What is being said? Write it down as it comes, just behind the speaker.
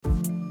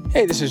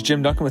Hey, this is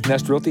Jim Duncan with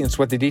Nest Realty and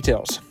Sweat the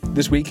Details.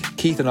 This week,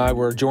 Keith and I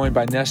were joined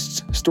by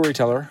Nest's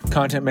storyteller,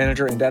 content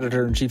manager, and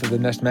editor-in-chief of the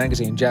Nest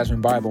magazine, Jasmine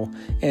Bible,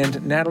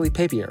 and Natalie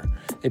Papier,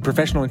 a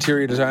professional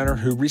interior designer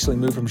who recently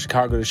moved from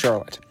Chicago to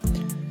Charlotte.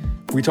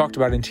 We talked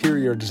about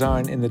interior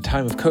design in the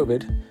time of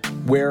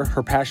COVID, where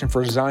her passion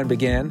for design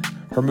began,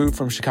 her move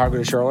from Chicago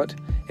to Charlotte,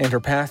 and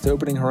her path to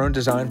opening her own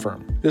design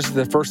firm. This is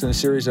the first in a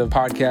series of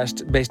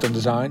podcasts based on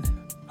design.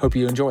 Hope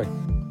you enjoy.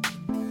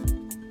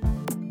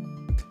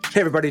 Hey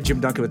everybody, Jim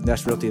Duncan with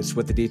Nest Realty and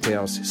Sweat the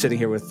Details, sitting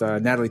here with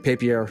Natalie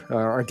Papier,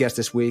 our guest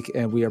this week,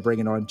 and we are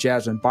bringing on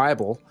Jasmine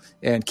Bible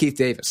and Keith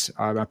Davis,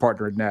 my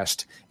partner at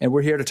Nest. And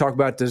we're here to talk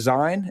about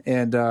design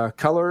and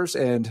colors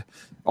and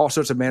all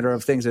sorts of manner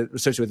of things that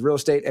associated with real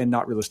estate and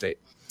not real estate.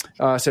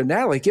 So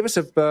Natalie, give us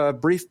a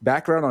brief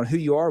background on who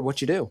you are,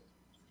 what you do.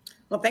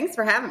 Well, thanks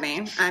for having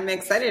me. I'm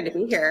excited to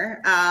be here,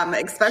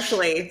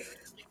 especially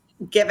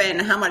given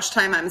how much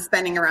time I'm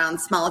spending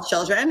around small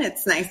children.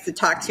 It's nice to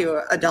talk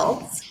to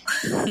adults.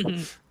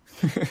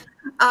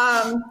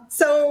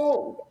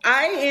 So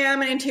I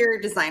am an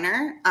interior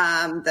designer.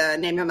 The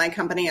name of my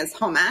company is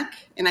Homec,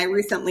 and I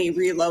recently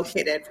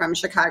relocated from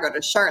Chicago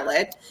to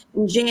Charlotte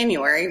in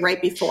January, right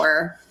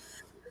before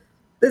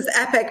this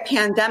epic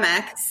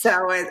pandemic.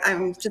 So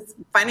I'm just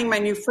finding my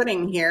new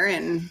footing here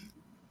and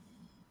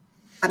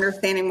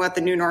understanding what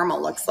the new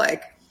normal looks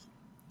like.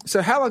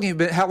 So how long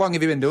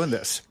have you been doing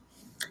this?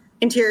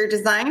 Interior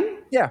design?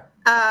 Yeah.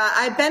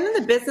 I've been in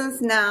the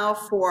business now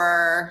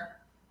for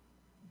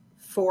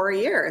 4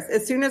 years.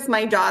 As soon as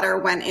my daughter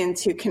went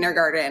into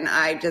kindergarten,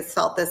 I just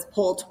felt this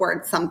pull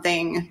towards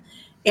something.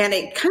 And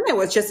it kind of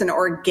was just an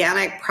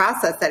organic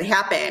process that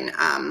happened.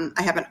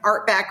 I have an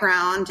art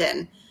background,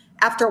 and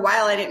after a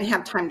while, I didn't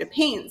have time to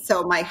paint.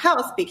 So my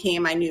house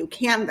became my new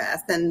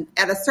canvas. And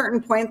at a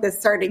certain point, this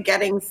started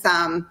getting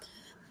some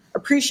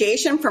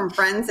appreciation from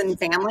friends and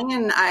family.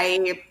 And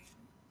I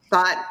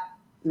thought,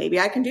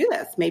 maybe I can do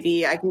this.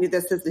 Maybe I can do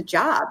this as a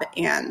job.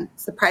 And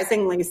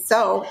surprisingly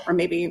so, or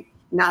maybe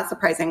not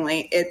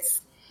surprisingly,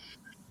 it's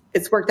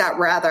worked out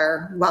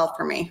rather well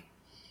for me.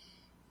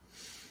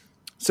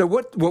 So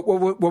what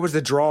was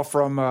the draw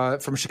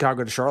from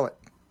Chicago to Charlotte?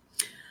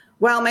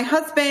 Well, my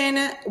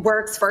husband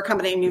works for a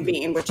company,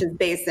 Nuveen, which is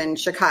based in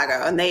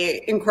Chicago, and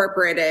they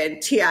incorporated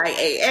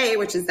TIAA,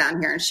 which is down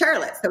here in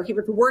Charlotte. So he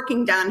was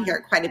working down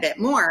here quite a bit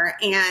more,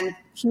 and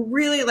he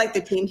really liked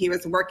the team he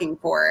was working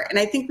for. And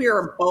I think we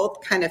were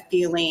both kind of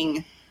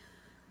feeling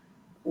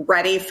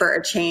ready for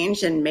a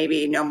change and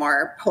maybe no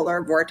more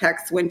polar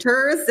vortex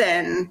winters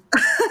and,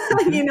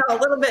 a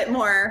little bit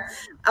more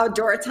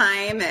outdoor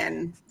time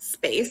and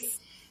space.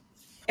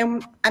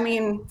 And I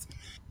mean,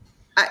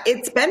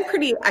 it's been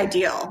pretty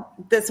ideal.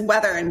 This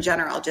weather in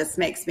general just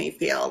makes me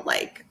feel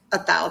like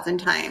 1,000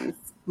 times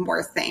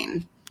more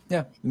sane.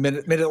 Yeah,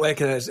 Mid-Atlantic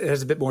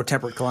has a bit more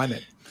temperate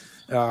climate.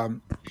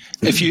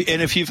 If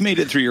you've made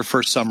it through your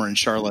first summer in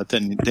Charlotte,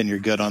 then you're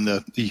good on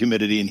the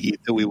humidity and heat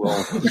that we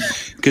will,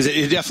 because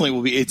it definitely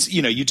will be. It's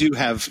you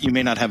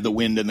may not have the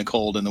wind and the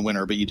cold in the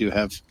winter, but you do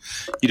have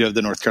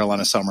the North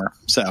Carolina summer.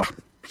 So.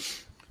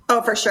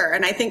 Oh, for sure.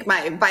 And I think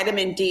my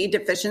vitamin D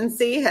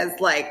deficiency has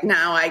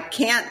now I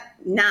can't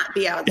not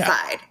be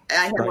outside.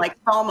 Yeah. I have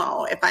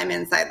FOMO if I'm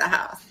inside the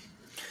house.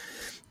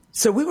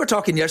 So we were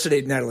talking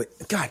yesterday, Natalie.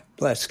 God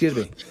bless, excuse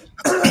me.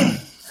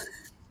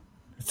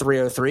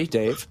 303,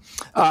 Dave.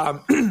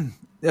 So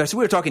we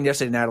were talking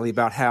yesterday, Natalie,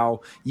 about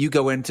how you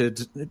go into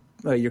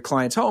your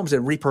clients' homes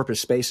and repurpose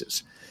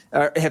spaces.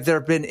 Have there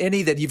been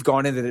any that you've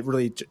gone in that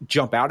really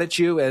jump out at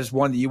you as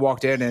one that you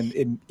walked in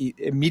and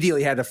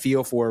immediately had a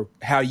feel for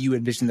how you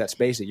envisioned that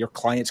space that your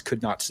clients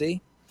could not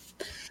see?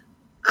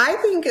 I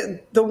think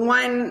the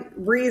one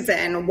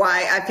reason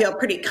why I feel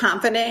pretty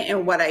confident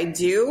in what I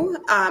do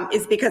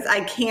is because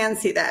I can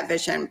see that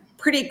vision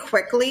pretty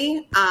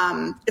quickly.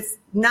 It's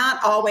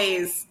not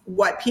always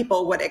what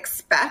people would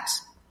expect.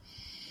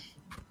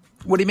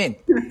 What do you mean?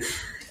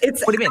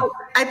 What do you mean?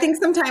 I think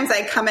sometimes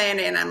I come in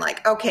and I'm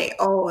like, okay,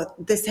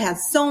 this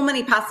has so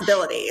many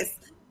possibilities.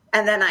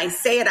 And then I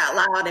say it out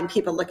loud and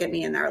people look at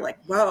me and they're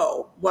like,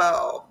 whoa,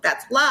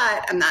 that's a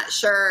lot. I'm not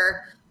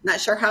sure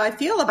how I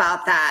feel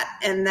about that.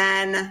 And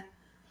then,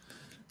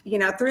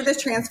 through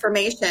this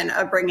transformation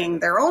of bringing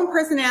their own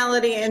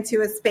personality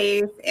into a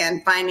space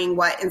and finding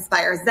what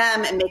inspires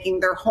them and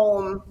making their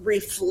home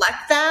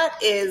reflect that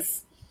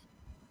it's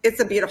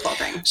a beautiful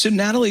thing. So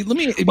Natalie,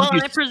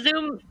 I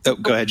presume. Oh,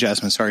 go ahead,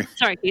 Jasmine. Sorry,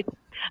 Keith.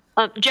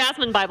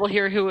 Jasmine Bible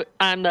here, who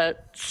I'm the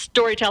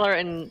storyteller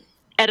and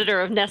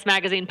editor of Nest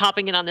Magazine,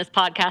 popping in on this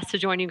podcast to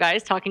join you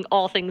guys, talking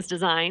all things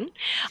design.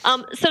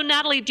 So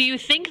Natalie, do you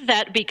think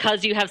that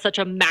because you have such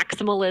a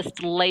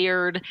maximalist,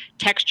 layered,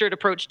 textured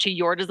approach to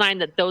your design,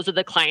 that those are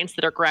the clients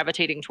that are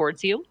gravitating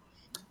towards you?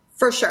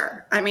 For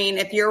sure. I mean,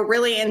 if you're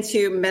really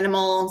into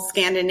minimal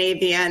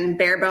Scandinavian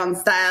bare bone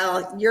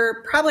style,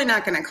 you're probably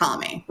not going to call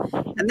me.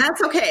 And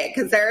that's okay,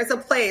 because there is a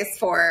place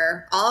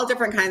for all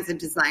different kinds of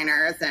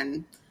designers.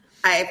 And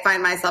I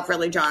find myself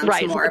really drawn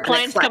to more. So the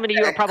clients coming to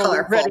you are probably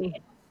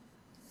ready.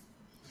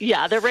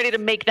 Yeah, they're ready to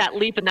make that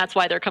leap, and that's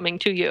why they're coming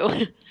to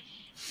you.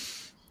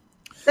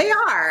 They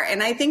are.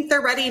 And I think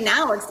they're ready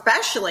now,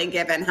 especially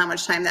given how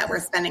much time that we're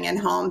spending in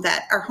home,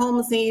 that our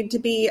homes need to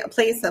be a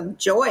place of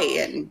joy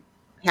and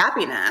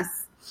happiness.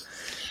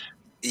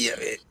 Yeah.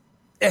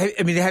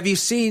 I mean, have you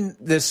seen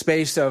this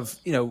space of,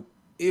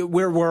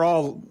 we're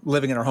all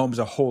living in our homes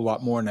a whole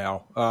lot more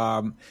now.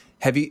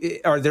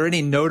 Are there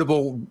any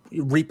notable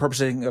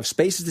repurposing of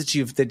spaces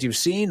that you've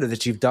seen or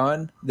that you've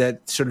done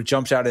that sort of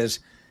jumps out as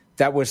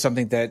that was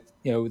something that,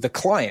 the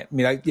client,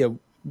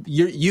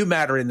 you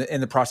matter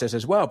in the process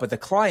as well, but the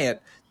client,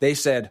 they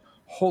said,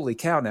 holy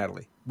cow,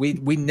 Natalie, we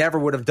never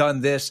would have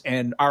done this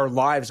and our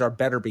lives are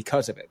better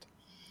because of it.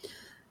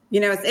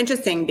 It's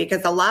interesting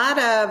because a lot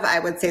of, I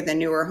would say, the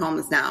newer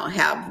homes now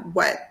have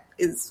what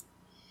is,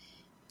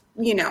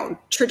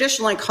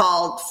 traditionally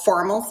called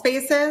formal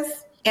spaces,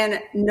 and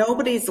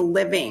nobody's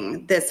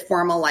living this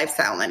formal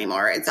lifestyle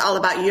anymore. It's all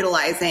about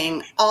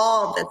utilizing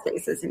all the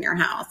spaces in your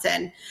house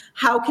and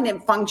how can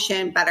it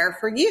function better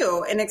for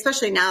you. And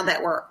especially now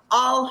that we're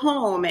all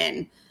home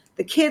and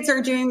the kids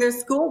are doing their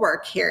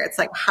schoolwork here, it's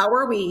like, how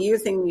are we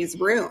using these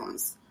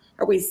rooms?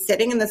 Are we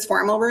sitting in this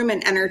formal room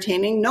and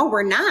entertaining? No,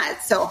 we're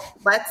not. So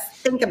let's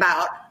think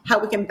about how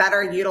we can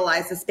better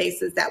utilize the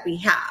spaces that we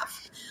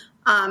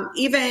have.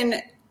 Even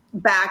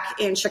back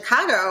in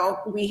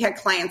Chicago, we had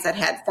clients that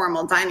had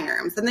formal dining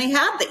rooms and they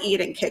had the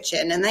eat-in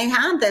kitchen and they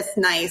had this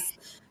nice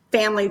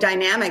family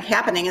dynamic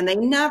happening and they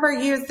never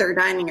used their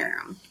dining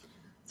room.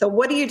 So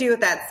what do you do with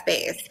that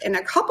space? And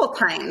a couple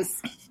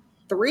times,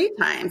 3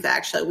 times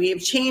actually,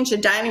 we've changed a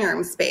dining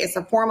room space,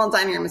 a formal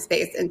dining room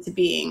space, into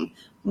being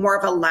more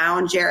of a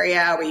lounge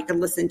area where you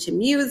can listen to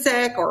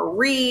music or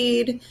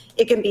read.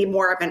 It can be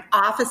more of an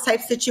office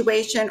type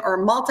situation or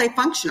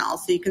multifunctional.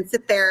 So you can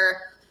sit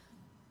there,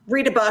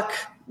 read a book,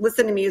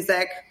 listen to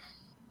music,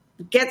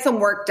 get some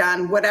work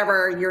done,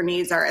 whatever your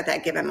needs are at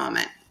that given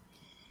moment.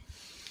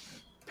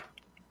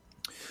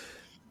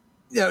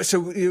 Yeah.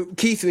 So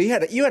Keith, you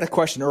had a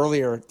question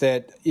earlier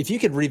that if you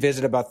could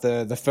revisit about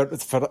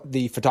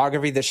the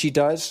photography that she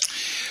does.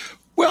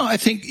 Well, I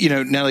think,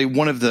 Natalie,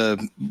 one of the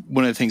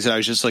things that I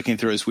was just looking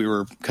through as we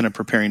were kind of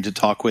preparing to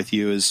talk with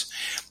you is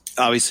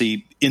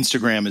obviously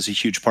Instagram is a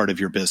huge part of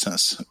your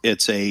business.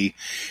 It's a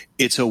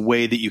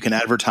way that you can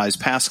advertise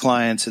past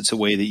clients. It's a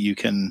way that you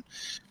can,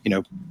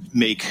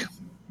 make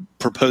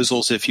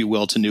proposals, if you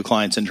will, to new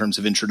clients in terms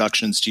of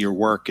introductions to your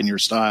work and your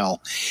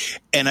style.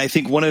 And I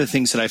think one of the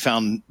things that I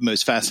found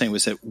most fascinating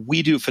was that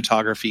we do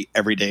photography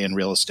every day in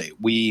real estate.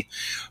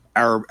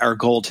 Our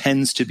goal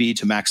tends to be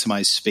to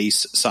maximize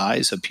space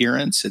size,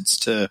 appearance. It's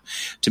to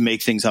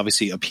make things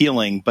obviously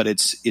appealing, but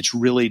it's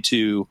really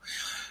to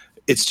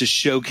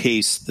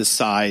showcase the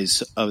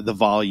size of the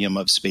volume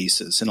of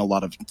spaces in a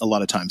lot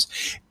of times.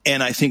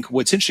 And I think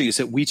what's interesting is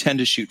that we tend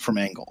to shoot from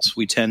angles.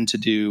 We tend to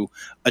do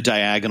a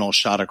diagonal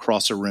shot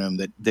across a room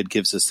that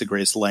gives us the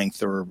greatest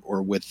length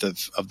or width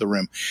of the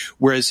room.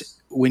 Whereas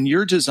when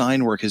your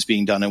design work is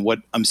being done and what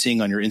I'm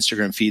seeing on your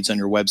Instagram feeds, on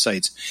your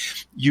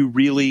websites, you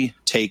really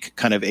take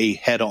kind of a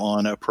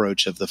head-on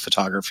approach of the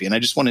photography. And I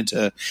just wanted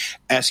to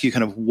ask you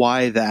kind of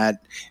why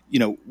that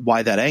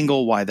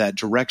angle, why that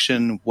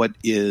direction, what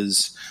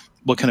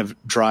kind of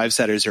drives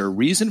that? Is there a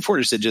reason for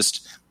it? Is it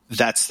just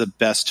that's the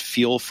best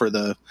feel for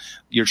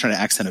you're trying to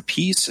accent a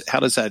piece? How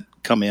does that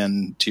come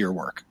in to your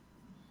work?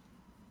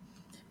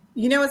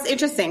 It's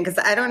interesting because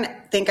I don't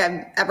think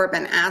I've ever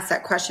been asked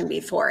that question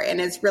before.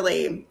 And it's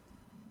really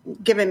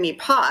given me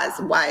pause.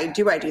 Why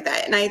do I do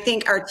that? And I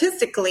think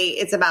artistically,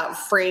 it's about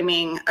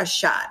framing a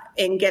shot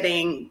and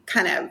getting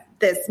kind of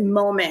this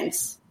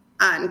moment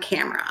on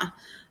camera.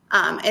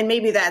 And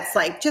maybe that's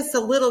like just a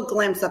little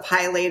glimpse of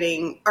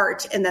highlighting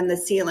art and then the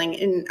ceiling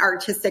in an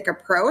artistic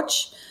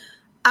approach.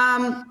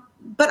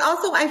 But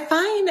also I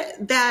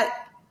find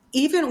that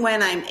even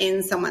when I'm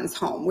in someone's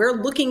home,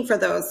 we're looking for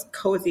those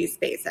cozy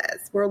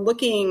spaces. We're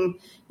looking,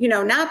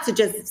 not to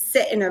just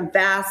sit in a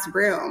vast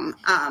room,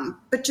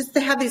 but just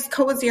to have these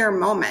cozier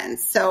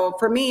moments. So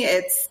for me,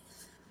 it's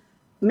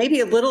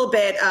maybe a little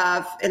bit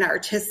of an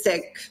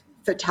artistic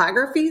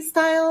photography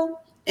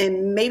style.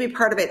 And maybe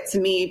part of it to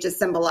me just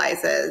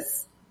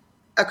symbolizes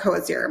a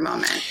cozier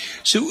moment.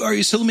 So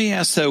let me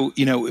ask though,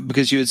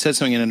 because you had said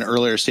something in an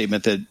earlier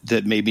statement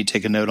that made me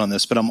take a note on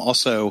this, but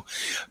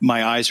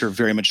my eyes are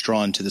very much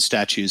drawn to the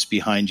statues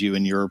behind you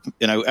and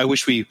I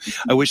wish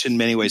in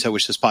many ways, I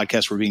wish this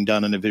podcast were being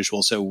done in a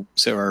visual so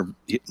our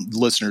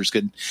listeners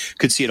could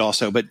see it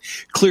also. But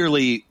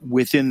clearly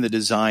within the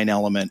design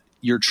element,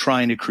 you're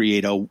trying to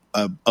create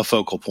a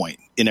focal point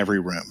in every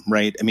room,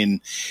 right? I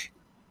mean,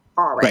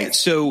 right.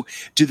 So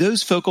do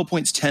those focal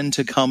points tend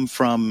to come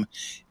from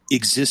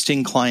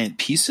existing client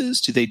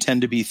pieces? Do they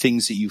tend to be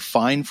things that you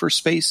find for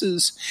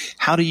spaces?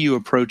 How do you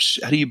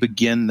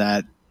begin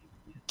that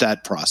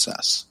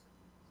process?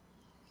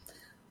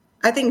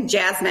 I think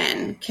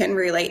Jasmine can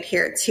relate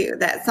here too,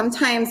 that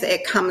sometimes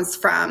it comes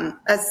from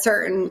a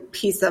certain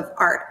piece of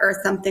art or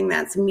something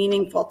that's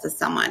meaningful to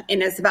someone.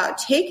 And it's about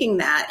taking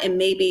that and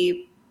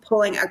maybe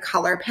pulling a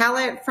color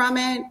palette from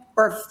it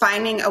or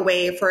finding a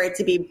way for it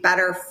to be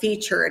better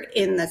featured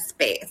in the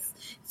space.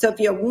 So if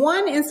you have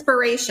one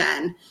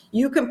inspiration,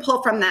 you can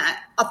pull from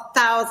that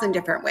 1,000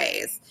 different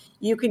ways.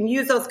 You can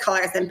use those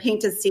colors and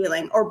paint a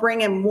ceiling or bring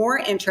in more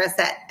interest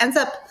that ends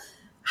up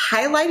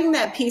highlighting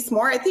that piece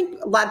more. I think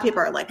a lot of people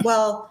are like,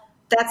 well,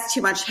 that's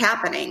too much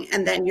happening,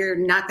 and then you're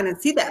not going to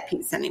see that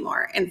piece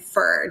anymore. And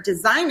for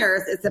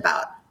designers, it's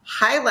about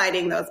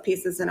highlighting those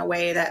pieces in a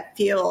way that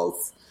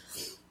feels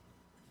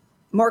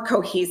more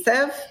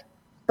cohesive,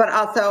 but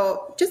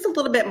also just a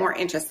little bit more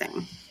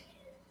interesting.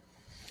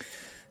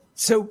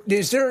 So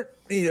is there,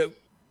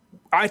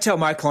 I tell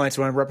my clients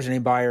when I'm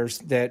representing buyers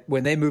that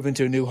when they move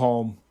into a new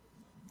home,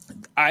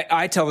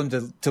 I tell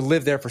them to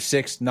live there for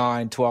 6,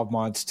 9, 12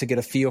 months to get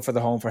a feel for the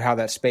home, for how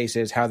that space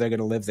is, how they're going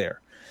to live there.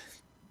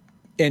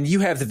 And you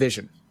have the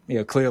vision,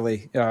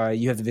 clearly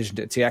you have the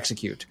vision to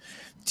execute.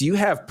 Do you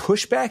have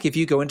pushback if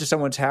you go into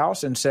someone's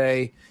house and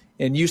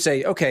you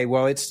say, okay,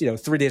 well, it's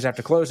 3 days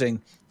after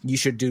closing, you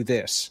should do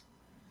this,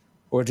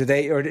 or do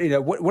they, or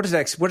what is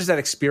that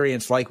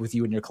experience like with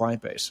you and your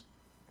client base?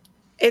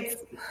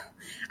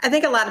 I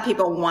think a lot of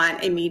people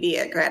want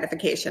immediate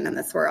gratification in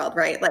this world,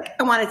 right? Like,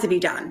 I want it to be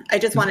done. I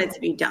just want it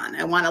to be done.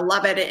 I want to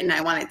love it and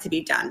I want it to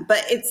be done.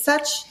 But it's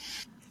such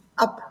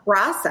a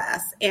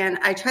process. And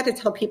I try to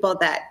tell people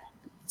that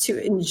to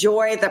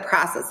enjoy the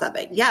process of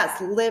it. Yes,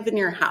 live in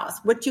your house.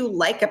 What do you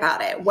like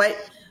about it?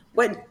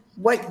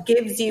 What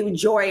gives you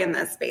joy in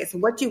this space?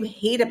 What do you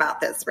hate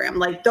about this room?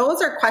 Like,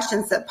 those are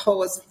questions that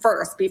pose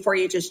first before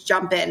you just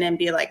jump in and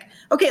be like,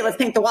 okay, let's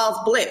paint the walls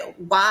blue.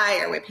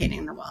 Why are we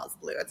painting the walls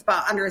blue? It's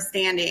about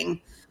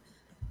understanding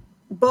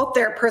both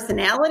their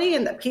personality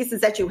and the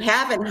pieces that you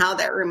have and how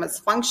that room is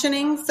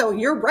functioning. So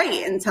you're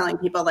right in telling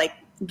people, like,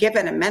 give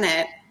it a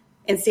minute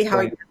and see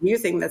how you're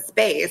using the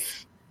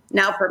space.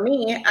 Now, for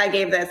me, I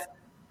gave this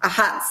a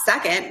hot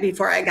second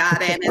before I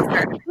got in and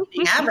started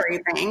painting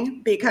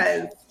everything,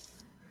 because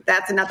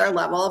that's another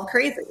level of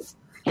crazy.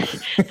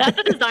 That's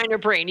a designer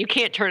brain. You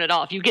can't turn it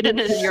off. You get in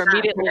and you're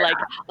immediately like,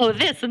 oh,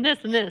 this and this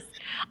and this.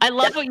 I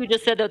love what you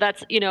just said, though.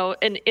 That's,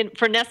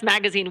 for Nest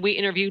Magazine, we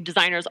interview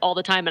designers all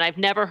the time. And I've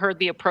never heard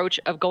the approach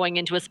of going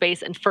into a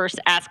space and first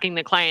asking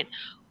the client,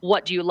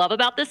 what do you love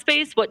about this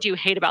space? What do you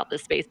hate about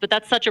this space? But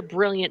that's such a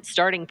brilliant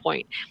starting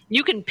point.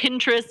 You can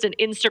Pinterest and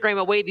Instagram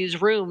away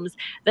these rooms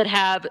that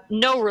have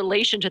no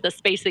relation to the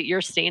space that you're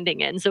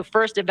standing in. So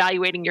first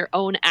evaluating your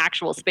own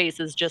actual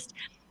space is just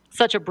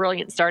such a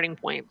brilliant starting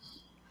point.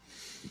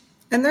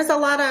 And there's a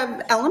lot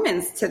of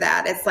elements to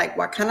that. It's like,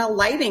 what kind of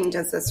lighting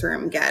does this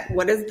room get?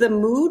 What is the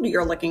mood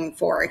you're looking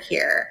for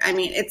here? I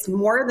mean, it's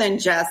more than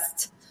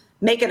just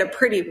make it a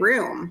pretty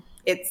room.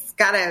 It's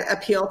got to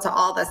appeal to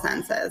all the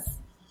senses.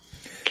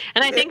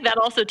 And I think that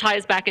also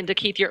ties back into,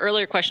 Keith, your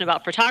earlier question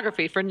about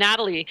photography. For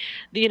Natalie,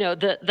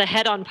 the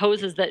head-on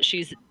poses that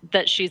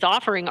she's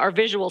offering are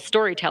visual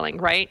storytelling,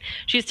 right?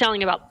 She's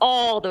telling about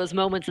all those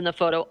moments in the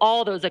photo,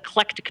 all those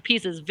eclectic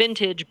pieces,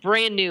 vintage,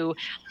 brand new,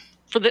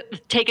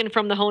 taken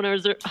from the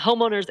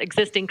homeowner's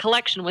existing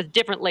collection with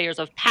different layers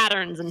of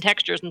patterns and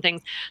textures and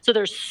things. So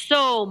there's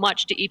so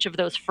much to each of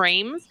those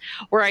frames,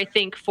 where I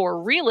think for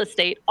real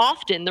estate,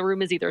 often the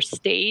room is either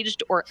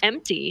staged or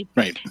empty.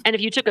 Right. And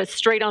if you took a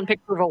straight on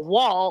picture of a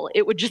wall,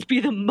 it would just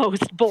be the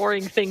most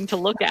boring thing to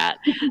look at.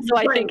 So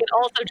I think it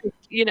also just,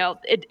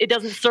 it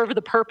doesn't serve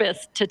the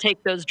purpose to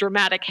take those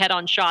dramatic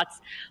head-on shots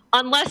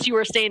unless you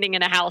were standing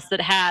in a house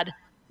that had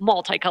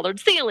multicolored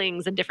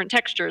ceilings and different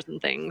textures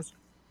and things.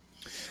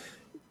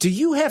 Do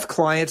you have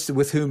clients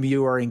with whom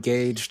you are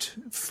engaged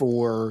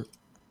for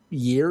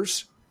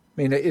years?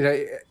 I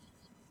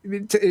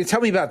mean,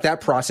 tell me about that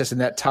process and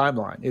that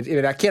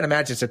timeline. I can't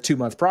imagine it's a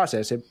 2-month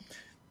process.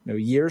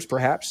 Years,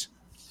 perhaps?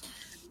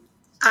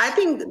 I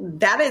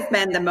think that has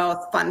been the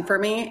most fun for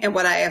me. And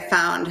what I have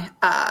found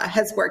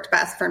has worked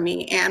best for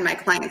me and my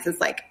clients is,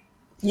 like,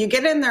 you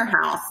get in their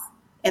house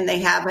and they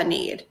have a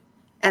need.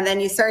 And then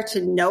you start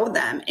to know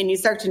them, and you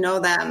start to know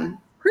them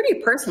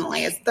pretty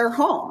personally. It's their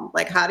home.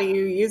 Like, how do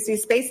you use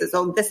these spaces?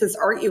 Oh, this is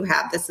art you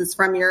have. This is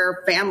from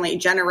your family,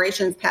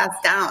 generations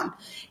passed down.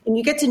 And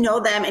you get to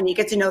know them and you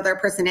get to know their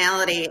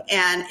personality.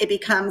 And it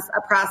becomes a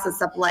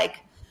process of,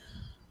 like,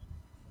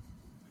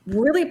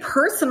 really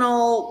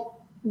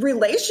personal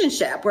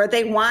relationship where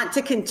they want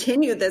to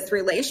continue this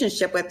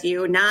relationship with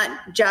you,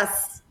 not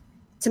just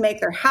to make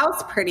their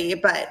house pretty,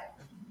 but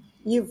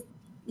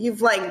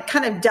you've like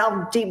kind of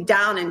delved deep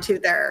down into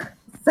their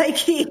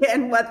psyche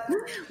and what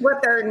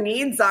their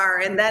needs are.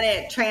 And then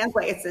it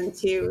translates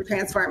into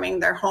transforming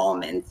their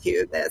home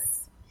into this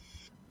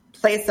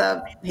place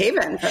of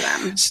haven for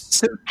them.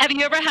 So, have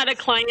you ever had a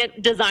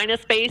client design a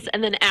space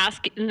and then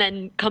ask and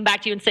then come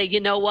back to you and say,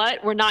 you know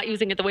what, we're not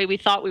using it the way we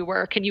thought we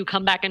were. Can you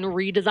come back and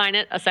redesign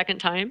it a second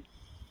time?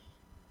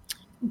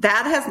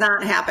 That has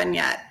not happened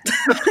yet.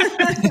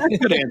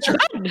 Good answer.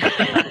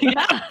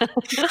 Yeah.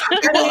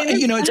 Well,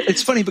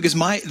 it's funny because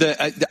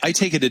I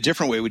take it a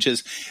different way, which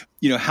is,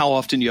 how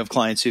often you have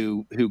clients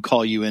who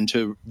call you in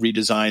to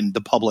redesign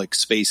the public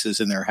spaces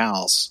in their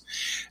house.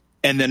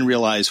 and then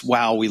realize,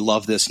 wow, we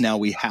love this. Now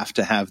we have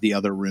to have the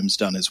other rooms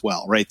done as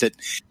well, right? That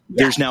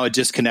there's now a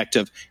disconnect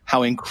of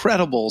how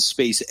incredible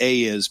space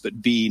A is,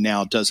 but B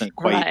now doesn't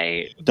quite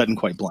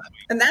blend.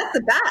 And that's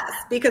the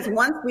best, because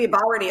once we've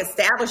already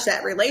established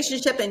that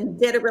relationship and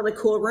did a really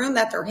cool room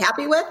that they're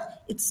happy with,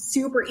 it's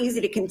super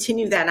easy to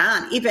continue that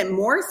on, even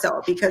more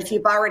so because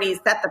you've already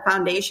set the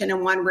foundation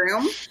in one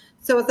room.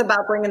 So it's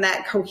about bringing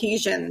that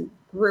cohesion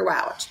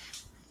throughout.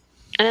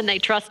 And then they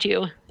trust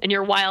you and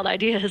your wild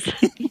ideas.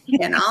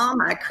 And all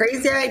my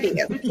crazy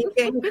ideas keep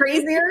getting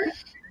crazier.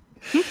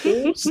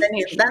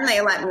 Then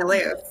they let me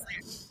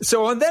loose.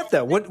 So on that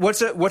though,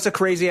 what's a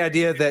crazy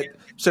idea that?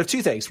 So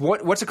two things.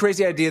 What's a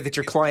crazy idea that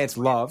your clients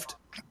loved,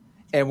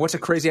 and what's a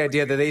crazy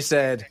idea that they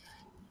said,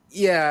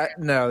 yeah,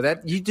 no,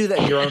 that you do that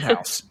in your own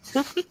house.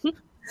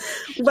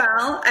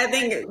 Well, I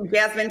think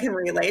Jasmine can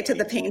relate to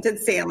the painted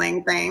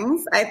ceiling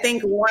things. I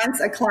think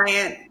once a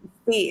client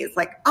sees,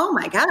 like, oh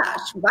my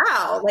gosh,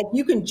 wow, like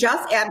you can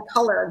just add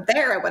color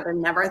there. I would have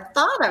never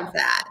thought of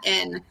that.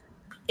 And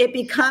it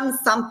becomes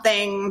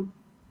something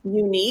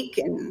unique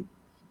and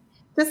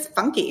just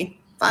funky,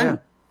 fun.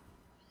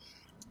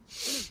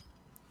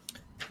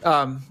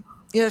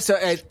 Yeah. So,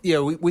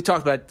 we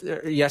talked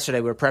about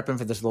yesterday, we were prepping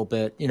for this a little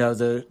bit,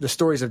 the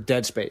stories of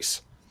dead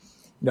space.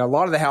 A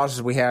lot of the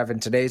houses we have in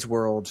today's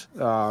world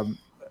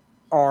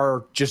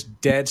are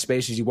just dead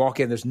spaces. You walk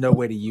in, there's no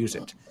way to use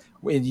it.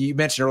 You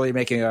mentioned earlier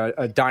making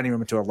a dining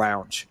room into a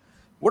lounge.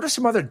 What are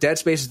some other dead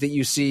spaces that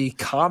you see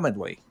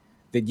commonly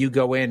that you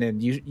go in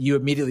and you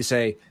immediately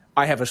say,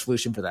 I have a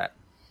solution for that?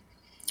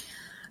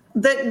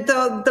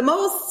 The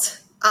most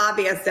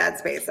obvious dead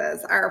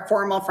spaces are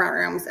formal front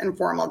rooms and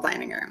formal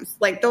dining rooms.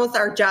 Like those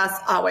are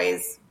just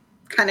always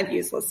kind of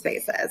useless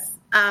spaces.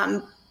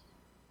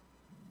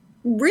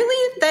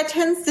 Really, that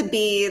tends to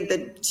be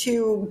the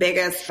two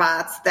biggest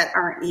spots that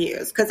aren't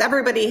used, because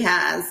everybody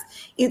has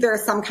either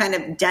some kind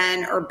of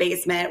den or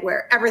basement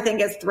where everything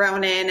gets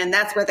thrown in and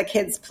that's where the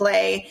kids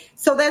play.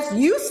 So that's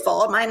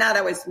useful. It might not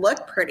always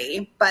look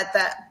pretty, but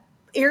the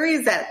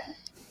areas that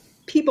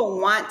people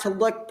want to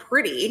look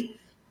pretty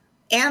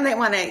and they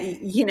want to,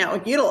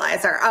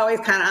 utilize are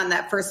always kind of on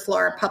that first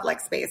floor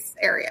public space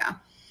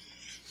area.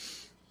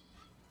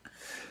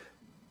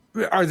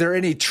 Are there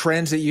any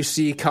trends that you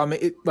see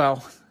coming?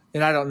 Well,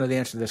 and I don't know the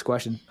answer to this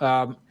question.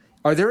 Are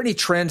there any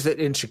trends that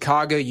in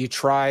Chicago you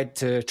tried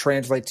to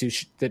translate to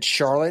that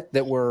Charlotte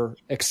that were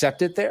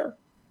accepted there?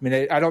 I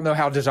mean, I don't know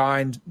how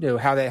designed,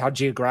 how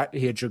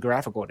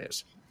geographical it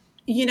is.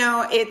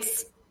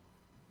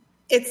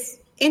 It's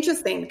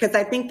interesting because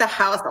I think the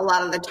house a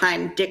lot of the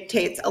time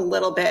dictates a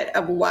little bit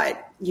of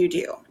what you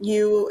do.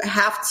 You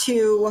have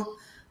to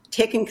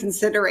take in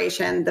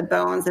consideration the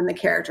bones and the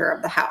character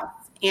of the house.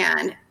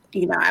 And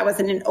I was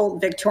in an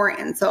old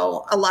Victorian,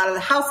 so a lot of the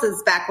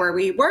houses back where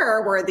we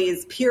were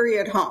these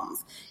period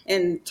homes.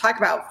 And talk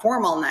about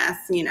formalness,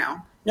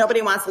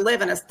 nobody wants to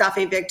live in a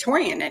stuffy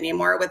Victorian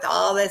anymore with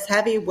all this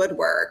heavy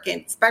woodwork,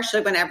 and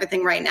especially when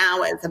everything right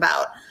now is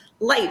about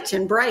light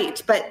and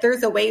bright. But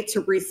there's a way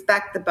to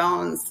respect the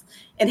bones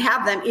and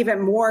have them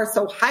even more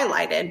so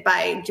highlighted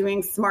by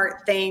doing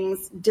smart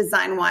things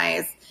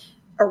design-wise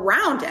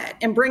around it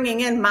and bringing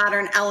in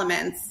modern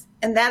elements.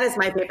 And that is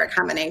my favorite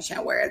combination,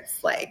 where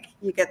it's like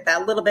you get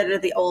that little bit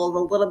of the old, a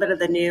little bit of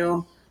the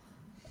new,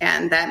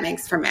 and that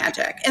makes for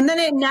magic. And then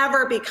it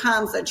never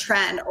becomes a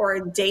trend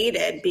or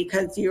dated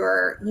because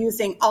you're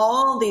using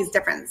all these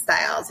different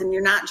styles and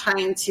you're not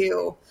trying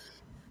to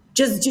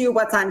just do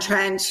what's on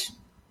trend.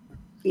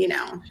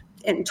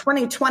 In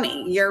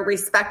 2020, you're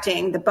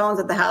respecting the bones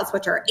of the house,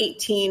 which are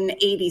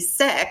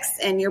 1886,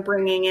 and you're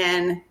bringing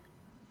in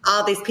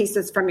all these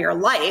pieces from your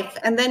life.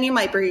 And then you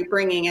might be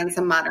bringing in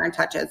some modern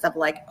touches of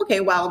like,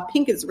 okay, well,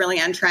 pink is really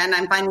on trend.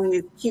 I'm finding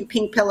these cute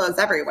pink pillows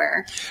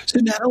everywhere.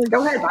 So Natalie,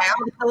 go ahead, buy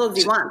all the pillows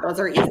you want.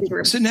 Those are easy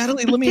to. So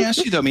Natalie, let me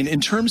ask you though, I mean,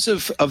 in terms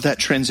of that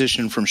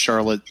transition from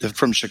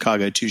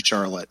Chicago to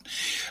Charlotte,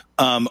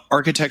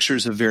 architecture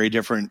is a very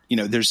different,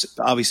 there's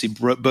obviously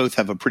both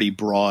have a pretty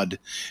broad,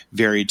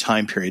 varied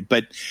time period,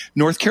 but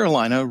North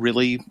Carolina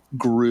really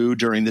grew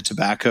during the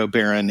tobacco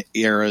baron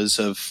eras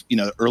of,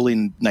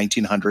 early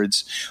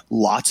 1900s,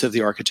 lots of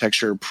the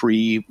architecture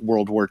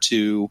pre-World War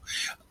II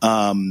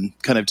kind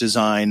of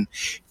design.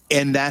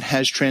 And that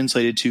has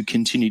translated to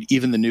continued,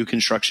 even the new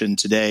construction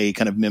today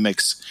kind of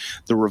mimics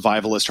the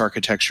revivalist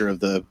architecture of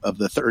the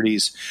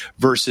 30s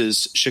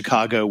versus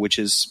Chicago, which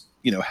is,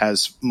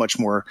 has much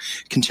more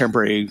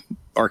contemporary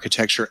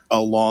architecture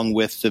along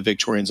with the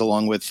Victorians,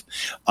 along with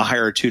a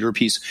higher Tudor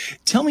piece.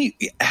 Tell me,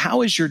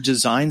 how is your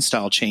design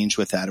style changed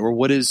with that? Or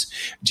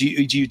do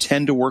you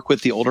tend to work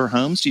with the older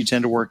homes? Do you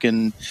tend to work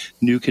in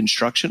new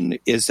construction?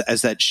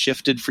 Has that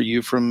shifted for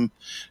you from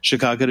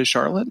Chicago to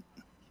Charlotte?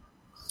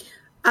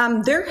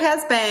 There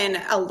has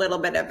been a little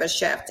bit of a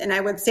shift. And I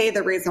would say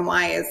the reason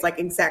why is like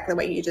exactly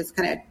what you just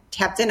kind of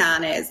tapped in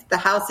on is the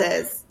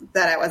houses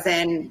that I was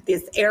in,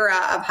 this era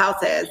of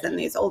houses and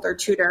these older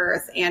Tudors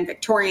and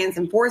Victorians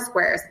and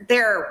Foursquares,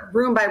 they're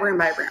room by room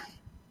by room.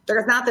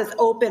 there's not this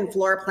open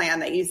floor plan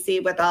that you see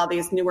with all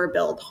these newer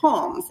build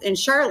homes. In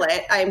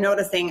Charlotte, I'm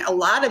noticing a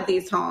lot of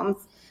these homes,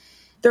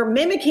 they're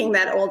mimicking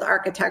that old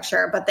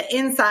architecture, but the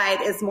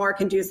inside is more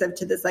conducive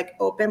to this like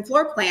open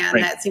floor plan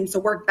that seems to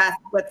work best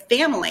with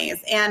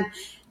families. And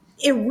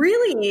it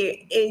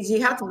really is,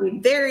 you have to be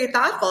very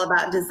thoughtful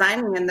about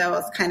designing in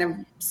those kind of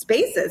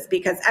spaces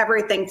because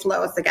everything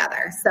flows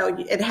together. So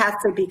it has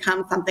to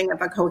become something of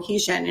a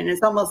cohesion. And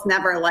it's almost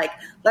never like,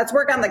 let's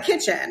work on the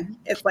kitchen.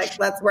 It's like,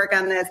 let's work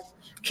on this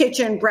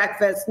kitchen,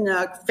 breakfast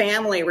nook,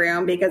 family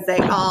room, because they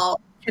all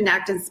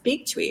connect and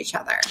speak to each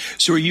other.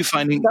 So are you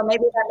finding... So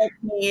maybe that makes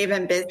me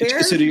even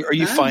busier. So are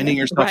you finding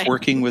yourself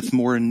working with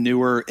more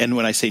newer, and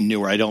when I say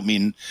newer, I don't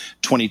mean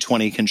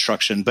 2020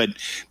 construction, but,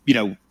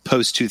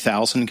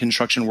 post-2000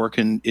 construction work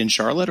in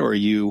Charlotte, or are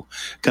you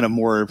kind of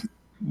more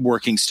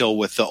working still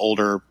with the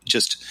older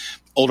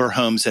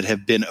homes that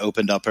have been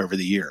opened up over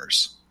the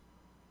years?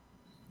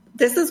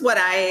 This is what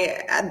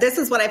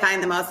I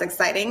find the most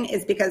exciting,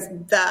 is because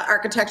the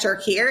architecture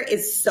here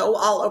is so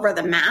all over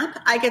the map.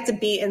 I get to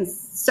be in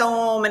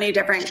so many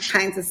different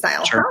kinds of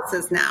style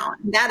houses now.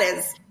 That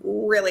is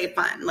really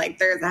fun. Like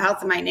there's a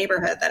house in my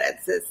neighborhood that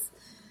it's this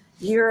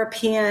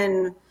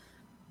European,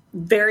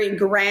 very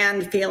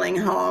grand feeling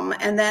home.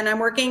 And then I'm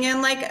working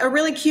in like a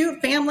really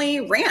cute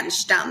family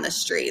ranch down the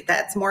street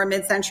that's more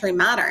mid-century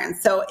modern.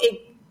 So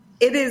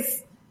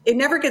it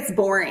never gets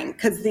boring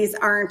because these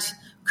aren't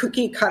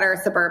cookie cutter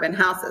suburban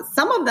houses.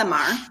 Some of them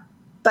are,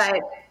 but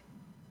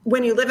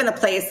when you live in a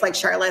place like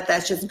Charlotte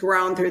that's just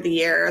grown through the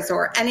years,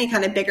 or any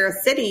kind of bigger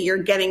city,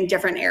 you're getting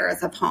different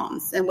eras of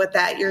homes. And with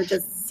that, you're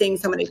just seeing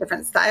so many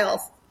different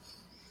styles.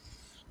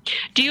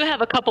 Do you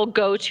have a couple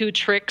go-to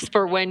tricks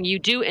for when you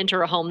do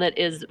enter a home that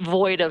is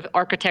void of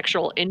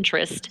architectural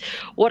interest?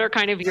 What are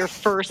kind of your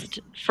first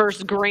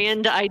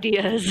grand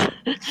ideas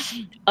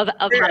of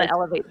how to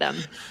elevate them?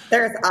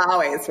 There's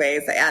always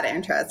ways to add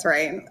interest,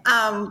 right?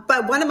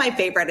 But one of my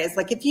favorite is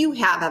like if you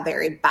have a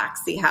very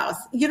boxy house,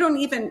 you don't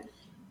need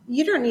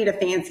to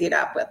fancy it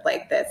up with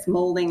like this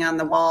molding on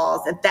the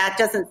walls. If that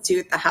doesn't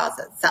suit the house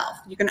itself,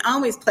 you can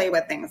always play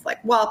with things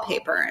like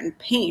wallpaper and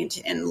paint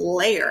and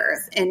layers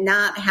and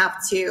not have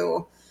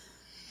to.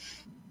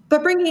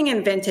 But bringing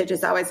in vintage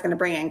is always going to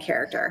bring in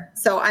character.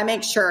 So I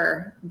make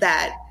sure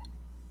that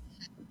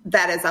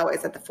is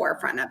always at the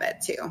forefront of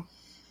it too.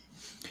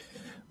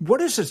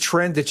 What is a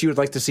trend that you would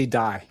like to see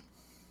die?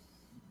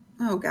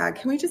 Oh God,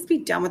 can we just be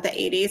done with the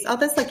 80s? All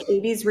this like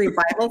 80s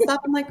revival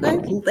stuff. I'm like, I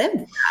lived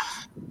that.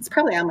 It's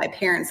probably on my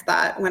parents'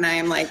 thought when I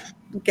am like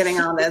getting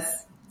all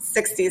this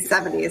 60s,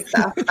 70s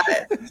stuff.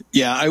 But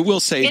yeah, I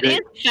will say it is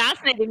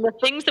fascinating. The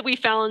things that we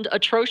found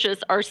atrocious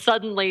are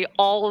suddenly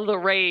all the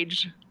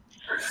rage.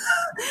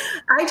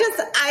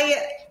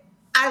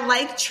 I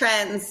like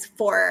trends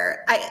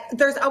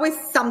there's always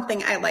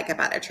something I like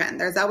about a trend.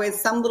 There's always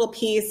some little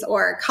piece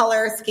or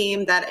color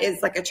scheme that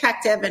is like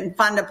attractive and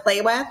fun to play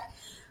with.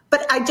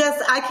 But I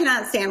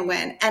cannot stand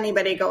when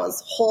anybody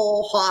goes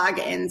whole hog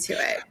into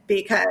it,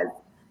 because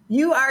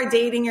you are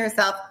dating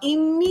yourself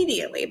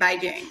immediately by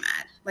doing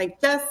that.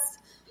 Like just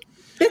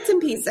bits and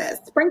pieces,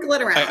 sprinkle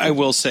it around. I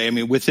will say,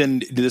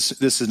 within this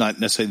is not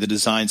necessarily the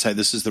design side.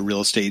 This is the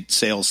real estate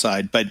sales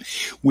side. But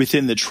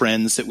within the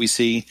trends that we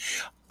see,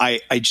 I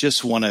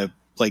just want to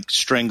like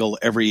strangle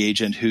every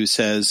agent who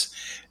says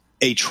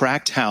a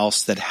tract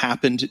house that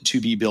happened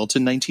to be built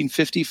in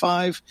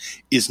 1955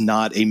 is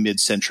not a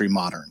mid-century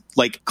modern.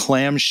 Like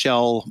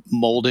clamshell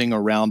molding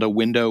around a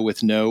window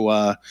with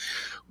no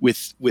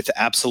with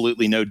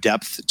absolutely no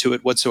depth to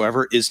it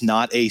whatsoever is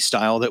not a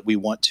style that we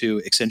want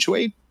to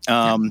accentuate.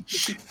 And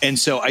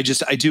so I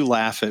do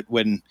laugh at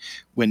when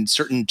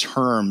certain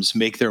terms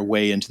make their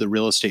way into the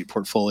real estate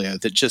portfolio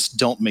that just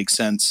don't make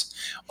sense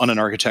on an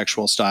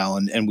architectural style,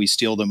 and we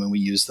steal them and we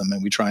use them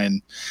and we try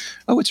and,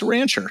 it's a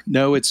rancher.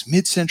 No, it's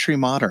mid-century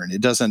modern.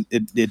 It doesn't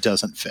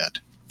fit.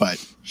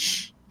 But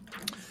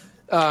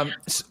yeah,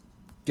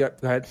 go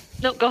ahead.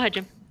 No, go ahead,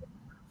 Jim.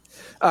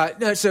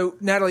 No, so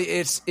Natalie,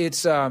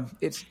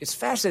 it's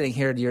fascinating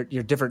hearing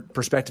your different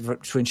perspective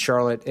between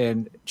Charlotte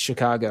and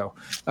Chicago.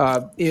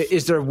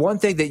 Is there one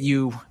thing that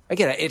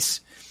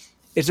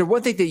is there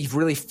one thing that you've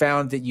really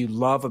found that you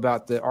love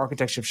about the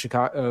architecture of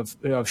Chicago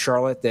of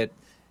Charlotte that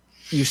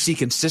you see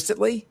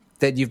consistently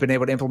that you've been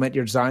able to implement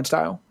your design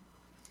style?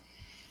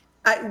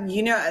 I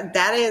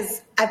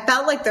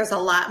felt like there's a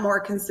lot more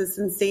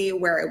consistency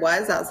where it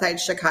was outside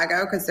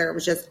Chicago, because there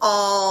was just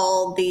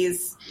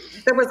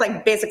there was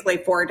like basically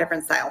 4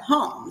 different style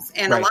homes,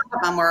 and a lot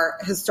of them were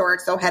historic,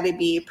 so had to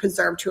be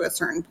preserved to a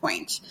certain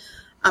point.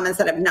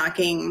 Instead of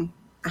knocking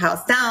a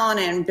house down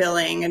and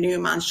building a new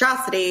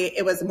monstrosity,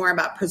 it was more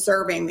about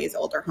preserving these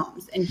older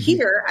homes. And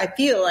here, I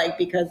feel like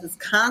because it's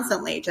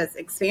constantly just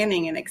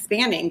expanding and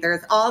expanding,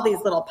 there's all these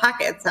little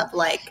pockets of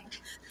like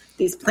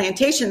these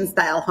plantation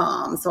style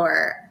homes,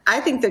 or I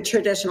think the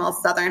traditional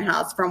Southern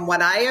house from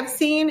what I have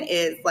seen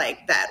is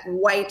like that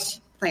white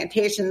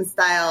plantation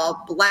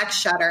style, black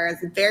shutters,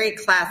 very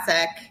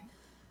classic.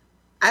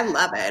 I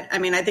love it. I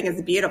think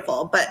it's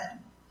beautiful, but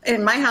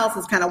in my house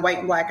is kind of white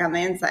and black on the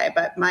inside.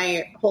 But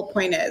my whole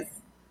point is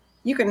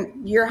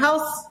your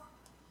house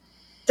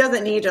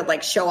doesn't need to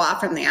like show off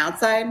from the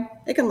outside.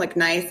 It can look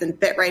nice and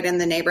fit right in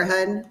the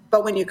neighborhood.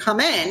 But when you come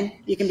in,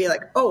 you can be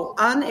like, oh,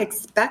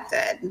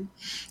 unexpected.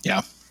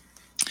 Yeah.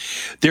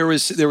 There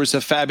was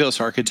a fabulous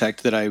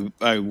architect that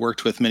I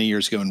worked with many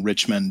years ago in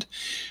Richmond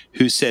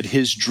who said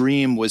his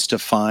dream was to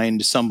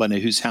find somebody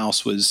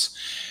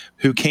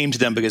who came to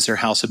them because their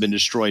house had been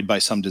destroyed by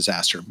some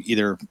disaster,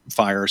 either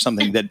fire or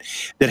something, that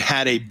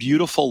had a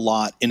beautiful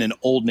lot in an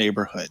old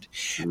neighborhood.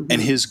 Mm-hmm.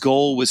 And his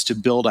goal was to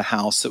build a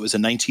house that was a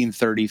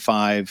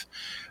 1935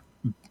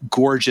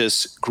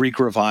 gorgeous Greek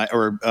revival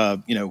or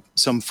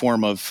some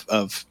form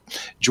of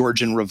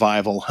Georgian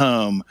revival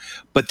home,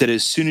 but that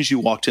as soon as you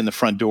walked in the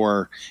front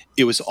door,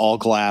 it was all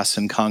glass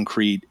and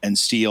concrete and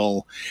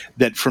steel,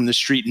 that from the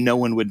street no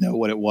one would know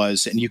what it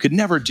was. And you could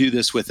never do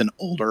this with an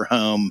older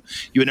home.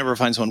 You would never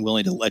find someone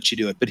willing to let you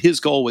do it. But his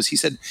goal was, he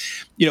said,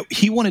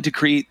 he wanted to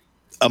create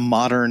a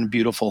modern,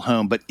 beautiful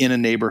home, but in a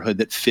neighborhood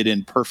that fit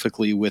in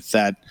perfectly with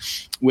that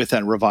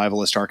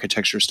revivalist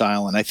architecture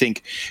style. And I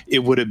think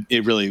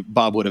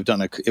Bob would have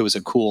done it was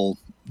a cool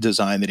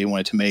design that he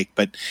wanted to make.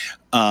 But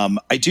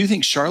I do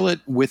think Charlotte,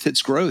 with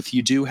its growth,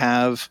 you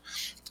have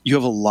a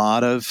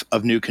lot of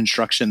new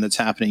construction that's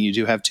happening. You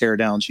do have tear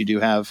downs,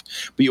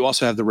 but you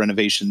also have the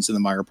renovations in the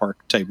Meyer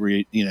Park type,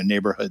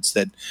 neighborhoods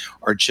that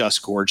are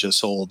just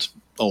gorgeous old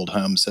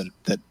homes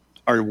that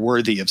are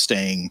worthy of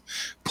staying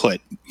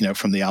put,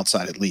 from the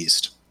outside at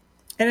least.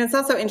 And it's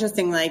also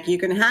interesting, like you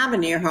can have a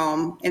new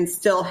home and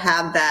still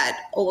have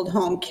that old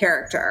home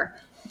character.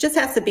 It just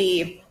has to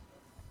be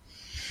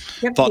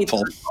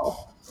thoughtful.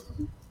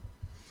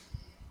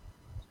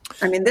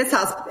 I mean, this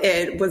house,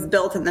 it was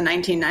built in the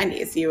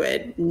 1990s. You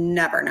would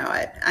never know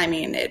it. I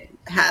mean, it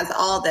has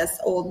all this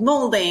old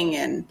molding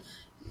and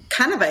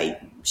kind of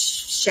a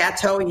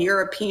chateau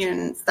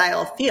European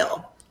style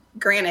feel.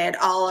 Granted,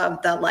 all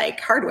of the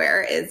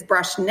hardware is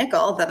brushed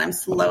nickel that I'm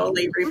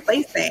slowly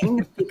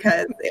replacing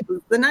because it was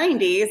the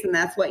 90s and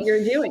that's what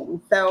you're doing.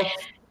 So,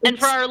 and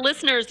for our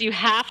listeners, you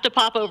have to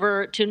pop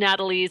over to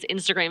Natalie's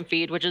Instagram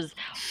feed, which is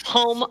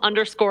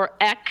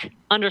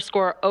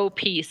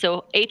home_ec_OP.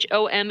 So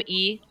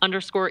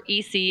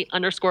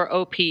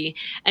HOME_EC_OP.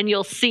 And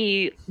you'll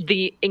see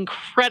the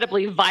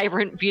incredibly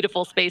vibrant,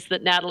 beautiful space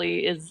that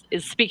Natalie is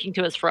speaking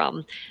to us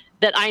from,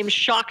 that I'm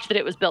shocked that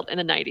it was built in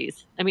the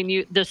 90s. I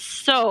mean, there's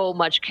so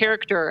much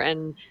character,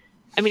 and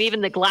I mean,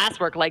 even the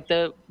glasswork, like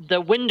the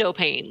window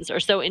panes are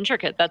so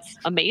intricate. That's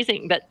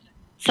amazing that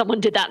someone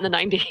did that in the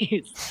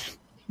 90s.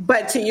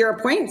 But to your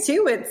point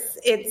too,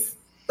 it's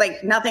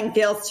like nothing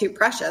feels too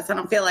precious. I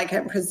don't feel like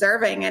I'm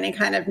preserving any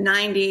kind of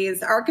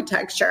 90s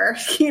architecture,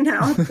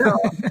 So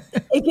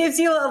it gives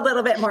you a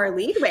little bit more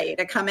leeway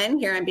to come in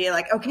here and be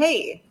like,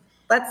 okay,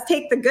 let's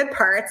take the good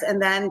parts, and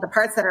then the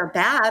parts that are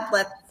bad,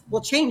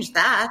 we'll change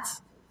that.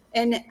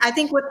 And I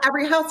think with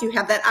every house, you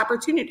have that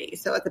opportunity.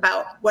 So it's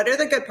about, what are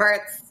the good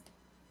parts?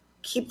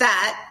 Keep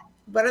that.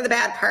 What are the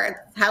bad parts?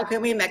 How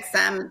can we mix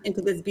them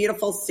into this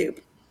beautiful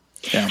soup?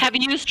 Yeah. Have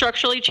you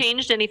structurally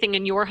changed anything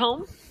in your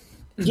home?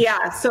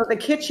 Yeah. So the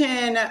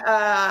kitchen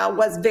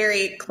was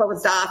very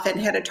closed off and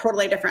had a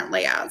totally different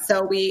layout.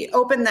 So we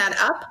opened that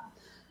up.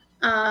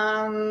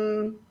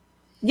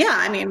 Yeah,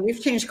 I mean, we've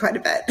changed quite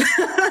a bit.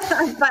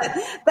 But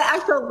the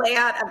actual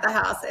layout of the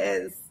house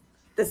is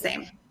the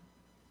same.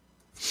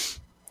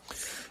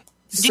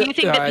 Do you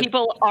think that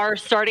people are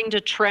starting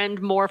to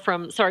trend more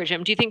from, sorry,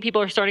 Jim, do you think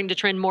people are starting to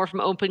trend more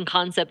from open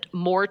concept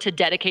more to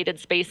dedicated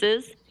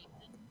spaces?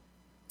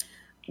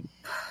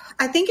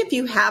 I think if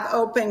you have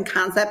open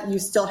concept, you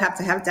still have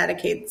to have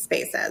dedicated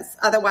spaces.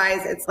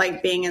 Otherwise, it's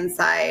like being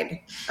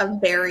inside a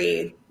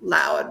very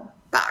loud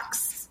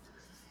box.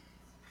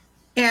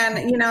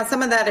 And,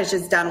 some of that is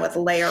just done with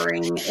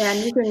layering.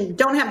 And you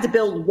don't have to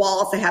build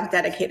walls to have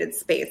dedicated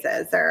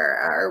spaces. There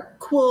are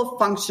cool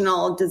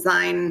functional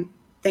design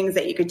things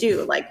that you could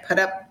do, like put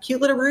up cute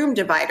little room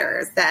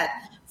dividers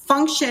that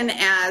function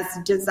as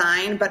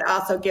design, but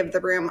also give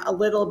the room a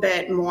little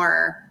bit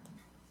more,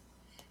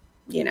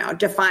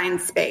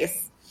 defined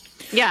space.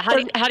 Yeah.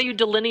 How do you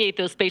delineate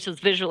those spaces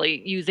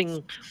visually,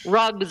 using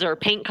rugs or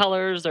paint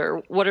colors,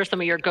 or what are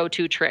some of your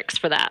go-to tricks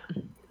for that?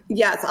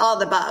 Yes, all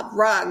the above.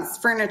 Rugs,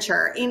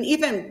 furniture, and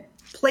even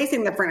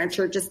placing the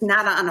furniture just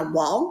not on a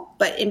wall,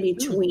 but in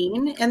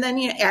between. And then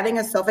adding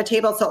a sofa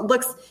table so it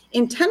looks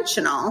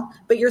intentional,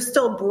 but you're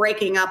still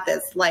breaking up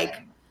this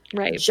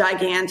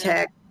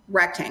gigantic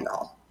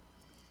rectangle.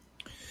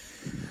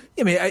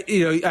 I mean,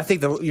 I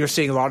think that you're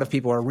seeing a lot of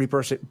people are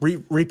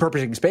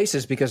repurposing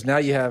spaces, because now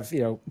you have,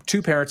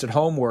 two parents at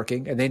home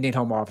working and they need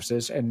home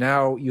offices. And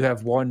now you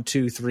have 1,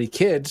 2, 3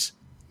 kids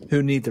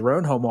who need their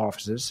own home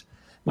offices.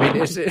 I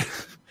mean,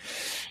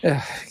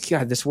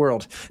 God, this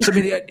world. So, I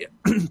mean,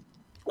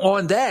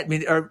 on that, I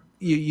mean,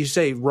 you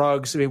say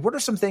rugs. I mean, what are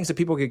some things that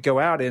people could go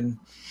out and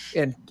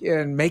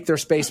make their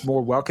space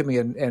more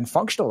welcoming and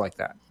functional like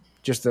that?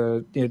 Just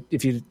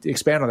if you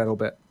expand on that a little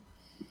bit.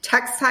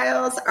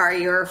 Textiles are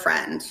your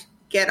friend.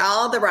 get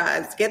all the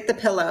rugs, get the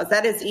pillows.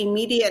 That is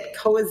immediate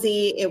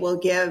cozy. It will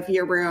give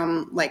your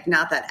room like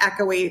not that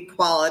echoey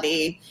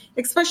quality,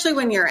 especially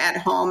when you're at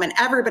home and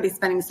everybody's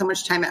spending so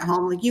much time at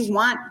home. Like you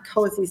want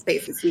cozy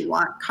spaces, you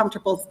want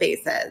comfortable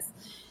spaces.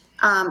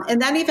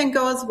 And that even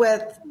goes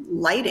with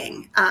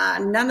lighting.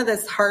 None of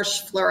this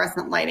harsh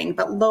fluorescent lighting,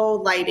 but low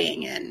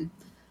lighting and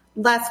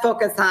less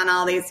focus on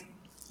all these,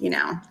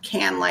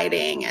 can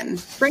lighting,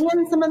 and bring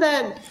in some of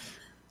the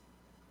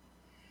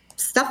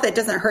stuff that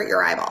doesn't hurt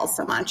your eyeballs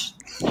so much.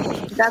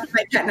 That's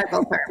my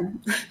technical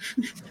term.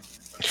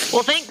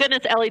 Well, thank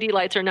goodness LED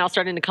lights are now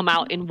starting to come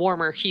out in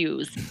warmer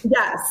hues.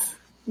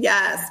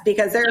 Yes,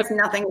 because there's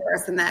nothing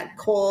worse than that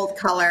cold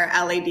color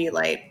LED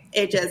light.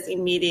 It just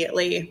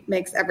immediately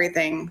makes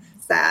everything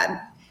sad.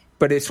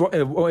 But it's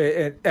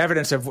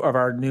evidence of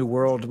our new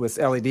world with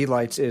LED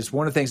lights is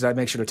one of the things that I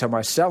make sure to tell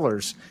my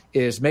sellers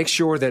is make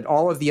sure that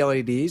all of the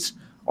LEDs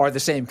are the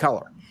same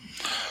color.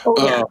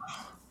 Oh,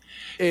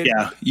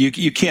 yeah.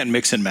 You can't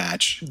mix and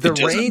match. The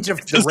range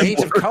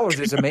of colors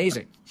is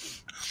amazing.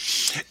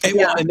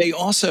 And they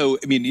also,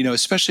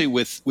 especially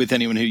with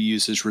anyone who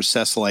uses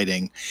recessed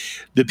lighting,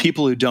 the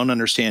people who don't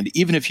understand,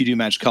 even if you do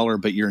match color,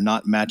 but you're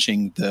not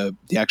matching the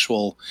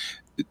actual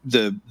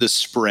the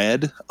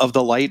spread of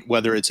the light,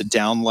 whether it's a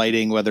down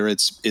lighting, whether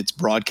it's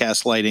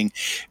broadcast lighting,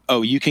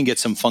 you can get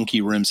some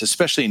funky rooms,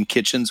 especially in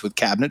kitchens with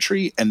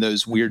cabinetry and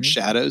those weird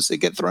shadows that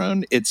get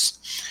thrown. It's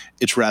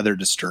rather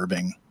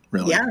disturbing,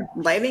 really. Yeah,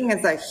 lighting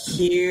is a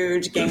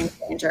huge game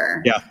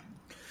changer. Yeah.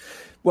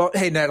 Well,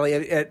 hey,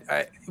 Natalie,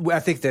 I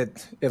think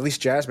that at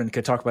least Jasmine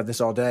could talk about this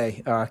all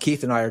day.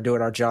 Keith and I are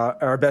doing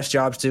our best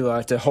jobs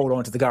to hold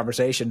on to the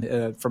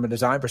conversation from a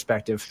design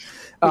perspective.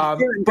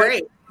 Doing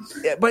great.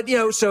 But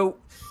so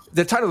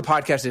the title of the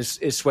podcast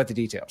is Sweat the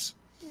Details.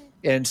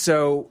 And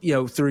so,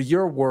 through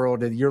your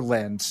world and your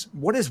lens,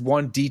 what is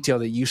one detail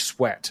that you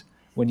sweat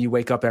when you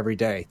wake up every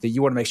day that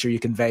you want to make sure you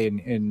convey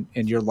in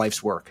your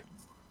life's work?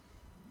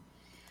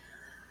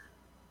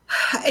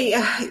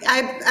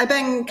 I've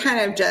been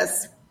kind of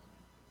just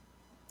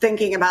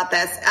thinking about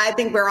this. I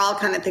think we're all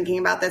kind of thinking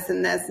about this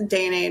in this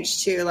day and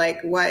age too. Like,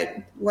 what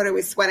are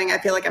we sweating? I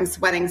feel like I'm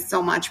sweating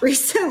so much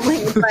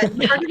recently, but part of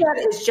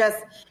that is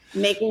just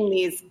making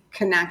these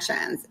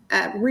connections,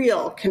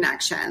 real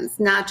connections,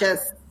 not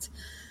just,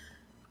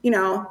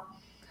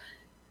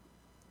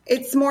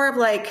 it's more of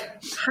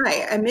like,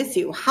 hi, I miss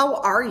you. How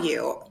are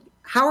you?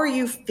 How are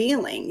you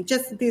feeling?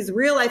 Just these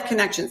real life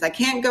connections. I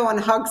can't go and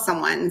hug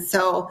someone.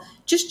 So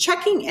just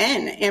checking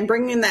in and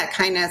bringing that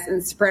kindness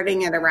and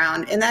spreading it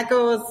around. And that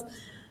goes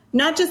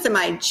not just in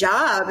my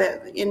job,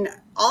 in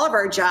all of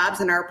our jobs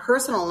and our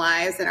personal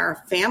lives and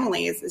our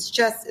families.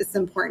 It's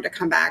important to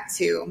come back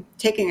to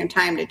taking the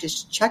time to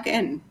just check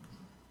in.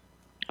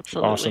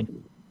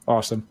 Absolutely.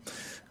 Awesome.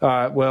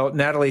 Well,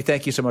 Natalie,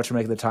 thank you so much for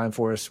making the time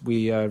for us.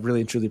 We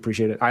really and truly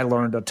appreciate it. I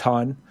learned a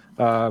ton.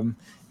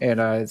 And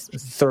I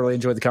thoroughly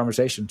enjoyed the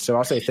conversation. So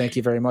I'll say thank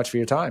you very much for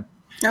your time.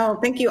 Oh,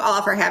 thank you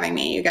all for having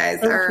me. You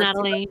guys are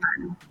Natalie.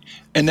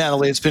 And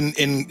Natalie, it's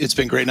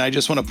been great. And I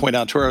just want to point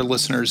out to our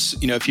listeners,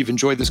 if you've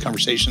enjoyed this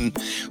conversation,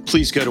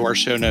 please go to our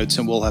show notes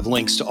and we'll have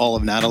links to all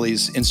of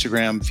Natalie's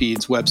Instagram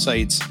feeds,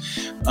 websites.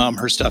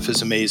 Her stuff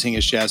is amazing.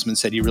 As Jasmine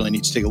said, you really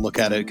need to take a look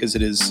at it because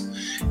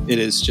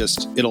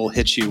it'll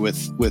hit you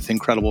with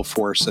incredible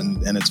force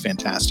and it's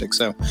fantastic.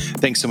 So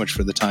thanks so much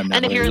for the time,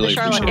 Natalie. And if you're in the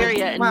Charlotte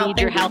area and need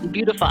your house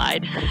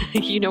beautified,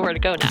 you know where to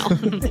go now.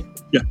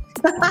 Yeah.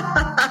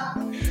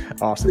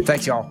 Awesome.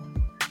 Thanks, y'all.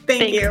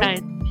 Thank you.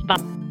 Guys.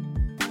 Bye.